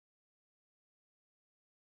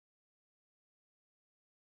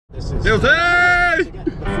Deus ei!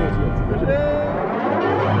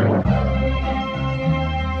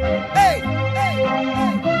 Hey, hey, hey,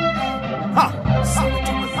 huh? So we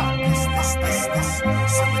do it like this.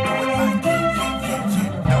 So we do it like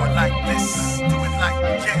yeah. Do it like this. Do it like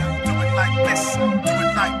yeah. Do it like this. Do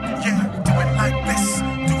it like yeah. Do it like this.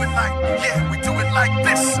 Do it like yeah. We do it like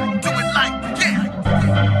this. Do it like yeah.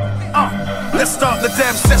 Let's start the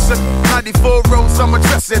damn session. 94 rows, I'm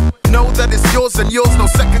addressing. Know that it's yours and yours, no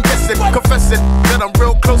second guessing. Confessing that I'm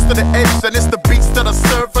real close to the edge, and it's the beats that I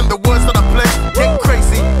serve and the words that I pledge. Get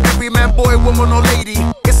crazy, every man, boy, woman, or lady.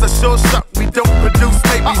 It's a sure shot, we don't produce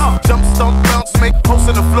babies. Jump, stomp, bounce, make posts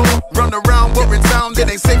on the floor. Run around, we're in town, it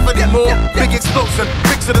ain't safe anymore. Big explosion,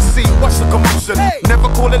 picture the scene, watch the commotion. Never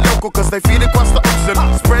call it local, cause they feed it across the ocean.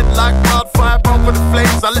 Spread like wildfire, burn for the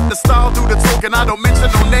flames. I let the style do the talking, I don't mention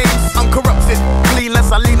no names. Uncorrupted, clean as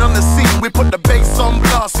I lean on the scene. We put the bass on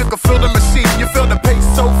blast, you can feel the machine. You feel the pace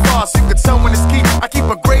so fast, you can tell when it's key. I keep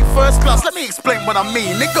a great first class, let me explain what I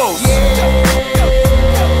mean. It goes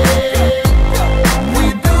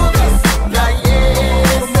we do this like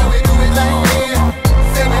yeah. So we do it like yeah.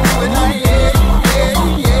 Say we do it like yeah.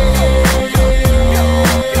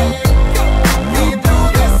 We do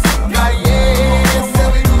this like yeah. Say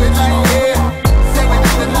we do it like yeah. Say we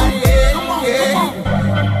do it like yeah.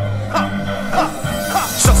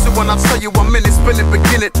 Trust it when I tell you 1 minute, spin it,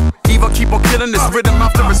 begin it. Either keep on killing this rhythm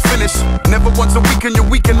after it's finished. Never once a week in your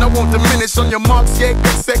weekend, I won't diminish. On your marks, yeah,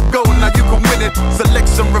 get set, go, now you can win it.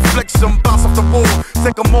 Selection, reflection, bounce off the wall.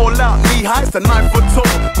 Take them all out, knee highs to 9 foot tall.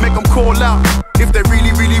 Make them call out, if they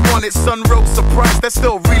really, really want it. Sunrose surprise, they're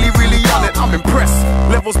still really, really on it. I'm impressed,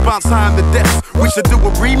 levels bounce high on the desk. We should do a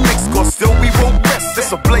remix, cause still we won't rest.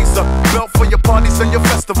 It's a blazer, belt for your parties and your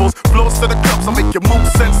festivals. Blows to the clubs, I'll make your move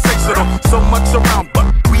sensational. So much around, but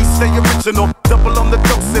we stay original. Double on the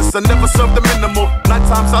doses and never serve the minimal. Night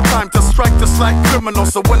time's our time to strike just like criminal.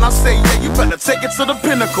 So when I say yeah, you better take it to the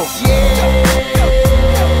pinnacle. Yeah.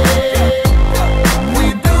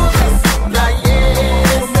 We do this like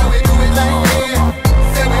yeah. So we do it like yeah.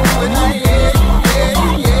 Say we do it like yeah.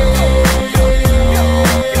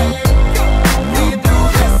 We do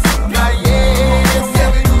this like yeah. Say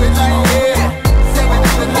we do it like yeah. Say we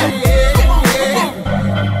do it like yeah.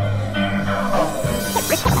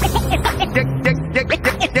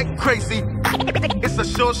 Get crazy. It's a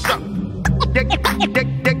sure shot. Get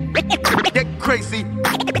crazy.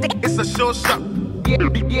 It's a sure shot. We do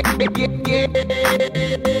this.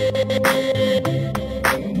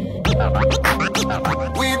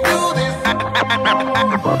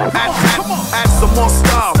 Add some more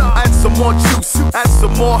style, add some more juice, add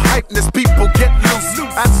some more hypeness, people get loose.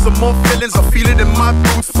 Add some more feelings, I feel it in my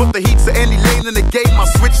boots. Put the heat to any lane in the game, I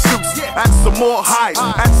switch suits. Add some more highs,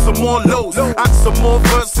 add some more lows, add some more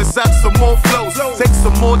verses, add some more flows. Take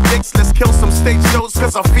some more dicks, let's kill some stage shows.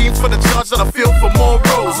 Cause I fiend for the charge that I feel for more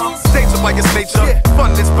roles. Stage by its nature,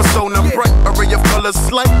 fun is persona. Bright array of colors,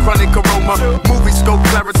 slight chronic aroma. Movie scope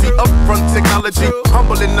clarity, upfront technology.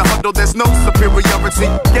 Humble in the huddle, there's no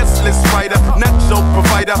superiority. Guest list writer, natural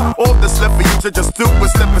provider. All that's left for you to just do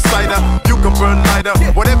is step beside her. You can burn lighter,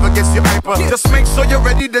 whatever gets you hyper. Just make sure you're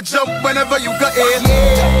ready to jump whenever you got in.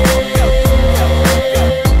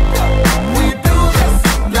 We do this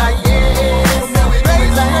like yeah. So we do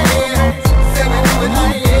it like yeah. Say we do it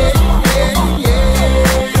like yeah.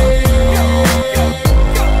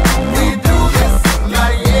 We do this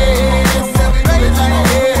like yeah. Say we do it like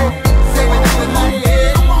yeah. Say we do it like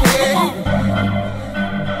yeah.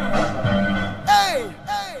 Hey,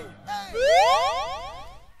 hey, hey.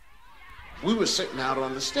 We were sitting out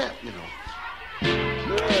on the step, you know.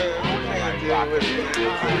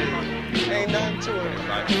 Ain't nothing to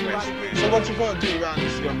it. So what you gonna do around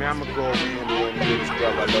this? Yo, man, I'm gonna go over here and get this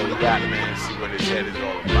brother. I know he got, man, and see what his head is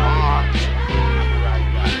all about.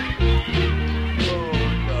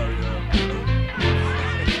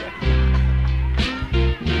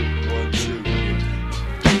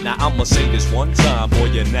 Now I'ma say this one time, boy,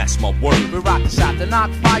 and that's my word. We rock the shot to knock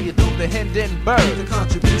fire through the Hindenburg. The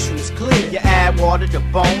contribution is clear. You add water to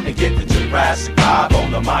bone and get the Jurassic vibe on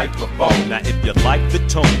the microphone. Now if you like the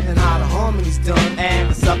tone and how the harmony's done, and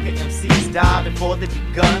the sucker MCs die before they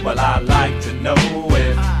begun, well, I like to know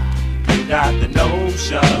if you got the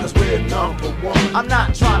notion. Cause we're number one. I'm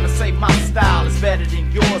not trying to say my style is better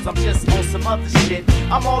than yours, I'm just on some other shit.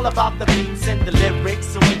 I'm all about the beats and the lyrics,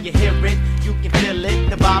 so when you hear it, you can feel it.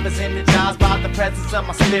 The vibe is energized by the presence of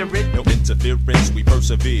my spirit. No interference, we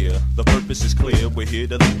persevere. The purpose is clear, we're here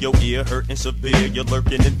to leave your ear hurting severe. You're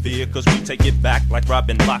lurking in fear, cause we take it back like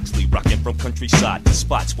Robin Loxley, rocking from countryside to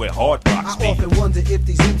spots where hard rocks I often wonder if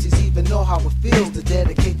these MCs even know how it feels to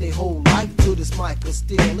dedicate their whole life to this microphone. niggas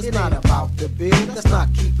steal. It's not about the bill, that's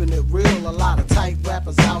not keeping it real. A lot of tight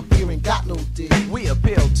rappers out here ain't got no deal. We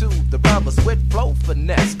appeal to the brothers with flow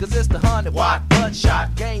finesse, cause it's the 100-watt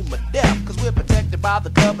bloodshot game of death. Cause we're protected by the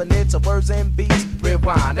covenants of words and beats.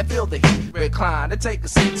 Rewind and feel the heat, recline and take a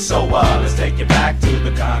seat. So let's take it back to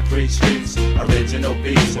the concrete streets. Original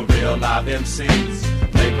beats with real live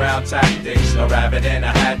MCs. Playground tactics, no rabbit and a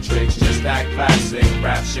hat tricks. Just that classic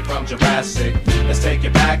rap shit from Jurassic. Let's take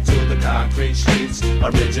it back to the concrete streets.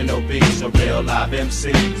 Original beats with real live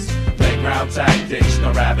MCs. Playground tactics,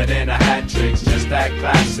 no rabbit and a hat tricks. Just that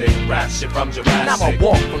classic rap shit from Jurassic. Now I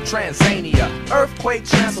walk from Tanzania, earthquake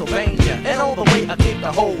Transylvania, and on the way I kicked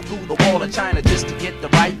a hole through the wall of China just to get the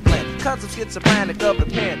right blend. Cause I'm schizophrenic of the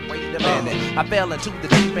pen. Wait a minute, I fell into the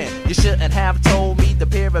deep end. You shouldn't have told me the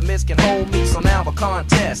pyramids can hold me. So now a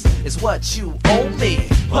contest is what you owe me.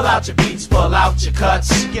 Pull out your beats, pull out your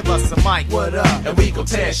cuts. Give us a mic, what up? And we gon'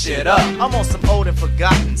 tear shit up. I'm on some old and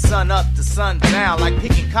forgotten, sun up to sun down, like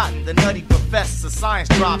picking cotton. The nutty professor, science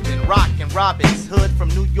dropping, rockin' Robin's Hood from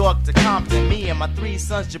New York to Compton. Me and my 3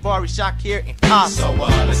 sons, Jabari, Shakir, and Cobb. So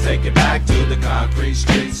let's take it back to the concrete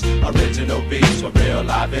streets. Original beats with real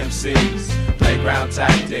live MCs. Playground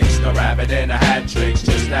tactics, no rabbit and a hat tricks.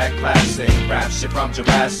 Just that classic rap shit from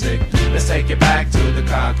Jurassic. Let's take it back to the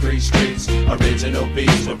concrete streets. Original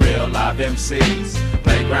beats with real live MCs.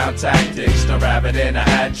 Playground tactics, no rabbit and a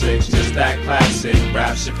hat tricks. Just that classic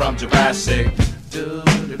rap shit from Jurassic.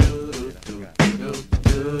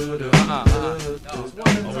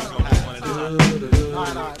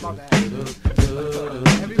 Alright, my bad.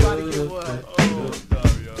 Everybody get what?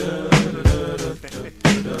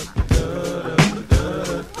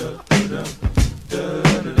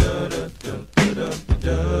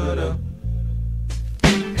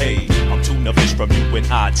 Hey, I'm tuna fish from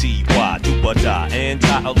UNIT. Why do I die?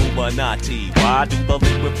 Anti-Illuminati. Why do the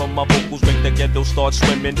liquid from my vocals make the ghetto start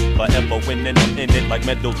swimming? Forever winning, I'm in it like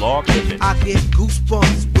metal log living. I get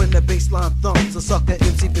goosebumps when the bassline thumps. A sucker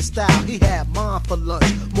MC for style, he had mine for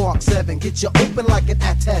lunch. Mark 7, get you open like an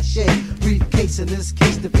attaché. Briefcase in this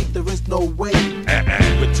case, defeat there is no way.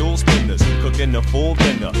 With tool spinners, cooking a full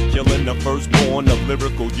dinner, killing the firstborn of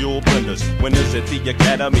lyrical Yule blenders. Winners at the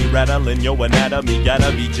academy, rattling your anatomy.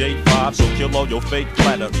 Gotta be J5, so kill all your fake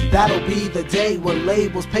flattery. That'll be the day when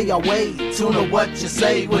labels pay our way. Tune to what you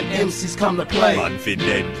say when MCs come to play.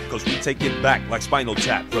 Confident, cause we take it back like Spinal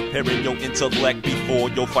Tap, preparing your intellect before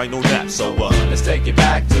your final nap. So let's take it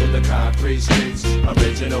back to the concrete streets.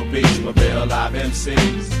 Original beats with real live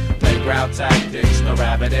MCs. Playground tactics, no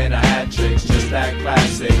rabbit and a hat tricks. Just that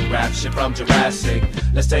classic rap shit from Jurassic.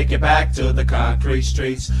 Let's take it back to the concrete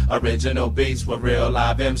streets. Original beats with real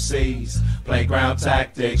live MCs. Playground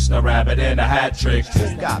tactics, no rabbit and a hat tricks.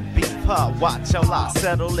 Who got beef, huh? Watch your lie,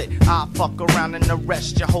 settle it. I'll fuck around and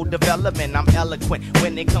arrest your whole development. I'm eloquent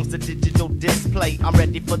when it comes to digital display. I'm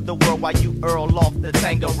ready for the world while you earl off the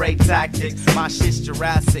Tangeray tactics. My shit's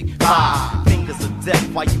Jurassic. 5 fingers of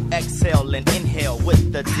death while you exhale and inhale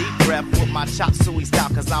with the deep breath. With my chop suey style,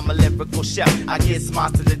 cause I'm a lyrical chef. I get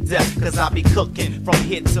smiles to the death, cause I be cooking from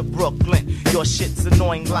here to Brooklyn. Your shit's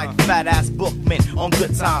annoying like fat ass bookmen. On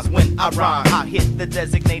good times when I rhyme, I hit the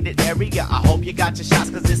designated area. I hope you got your shots,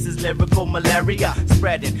 cause this is lyrical malaria.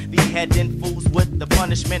 Spreading, beheading fools with the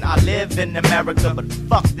punishment. I live in America, but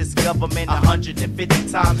fuck this government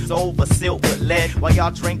 150 times over, sealed with lead. While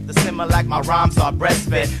y'all drink the simmer like my rhymes are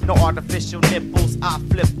breastfed. No artificial nipples, I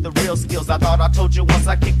flip the real skills. I thought I told you once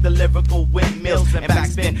I kicked the lyrical windmills and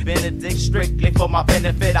backspin. Benedict strictly for my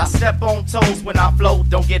benefit. I step on toes when I flow,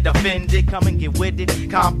 don't get offended. Come and get with it,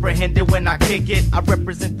 comprehend it when I kick it. I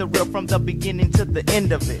represent the real from the beginning to the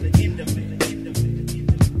end of it.